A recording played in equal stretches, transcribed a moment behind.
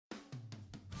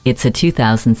It's a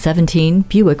 2017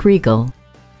 Buick Regal.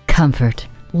 Comfort,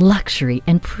 luxury,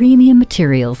 and premium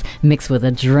materials mix with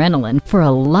adrenaline for a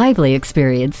lively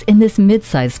experience in this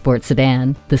midsize sports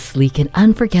sedan. The sleek and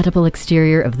unforgettable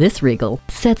exterior of this Regal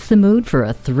sets the mood for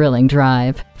a thrilling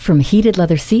drive. From heated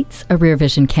leather seats, a rear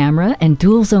vision camera, and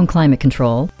dual-zone climate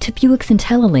control, to Buick's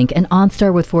IntelliLink and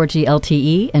OnStar with 4G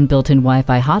LTE and built-in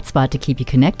Wi-Fi hotspot to keep you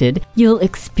connected, you'll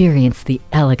experience the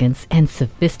elegance and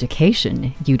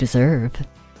sophistication you deserve.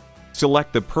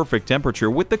 Select the perfect temperature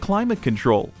with the climate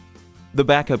control. The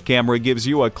backup camera gives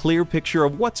you a clear picture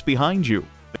of what's behind you.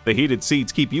 The heated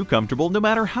seats keep you comfortable no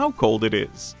matter how cold it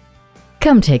is.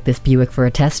 Come take this Buick for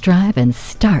a test drive and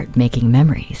start making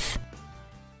memories.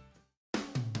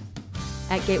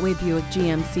 At Gateway Buick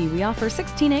GMC, we offer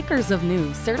 16 acres of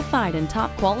new, certified and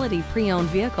top quality pre-owned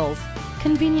vehicles,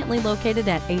 conveniently located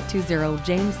at 820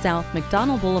 James South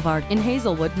McDonnell Boulevard in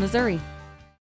Hazelwood, Missouri.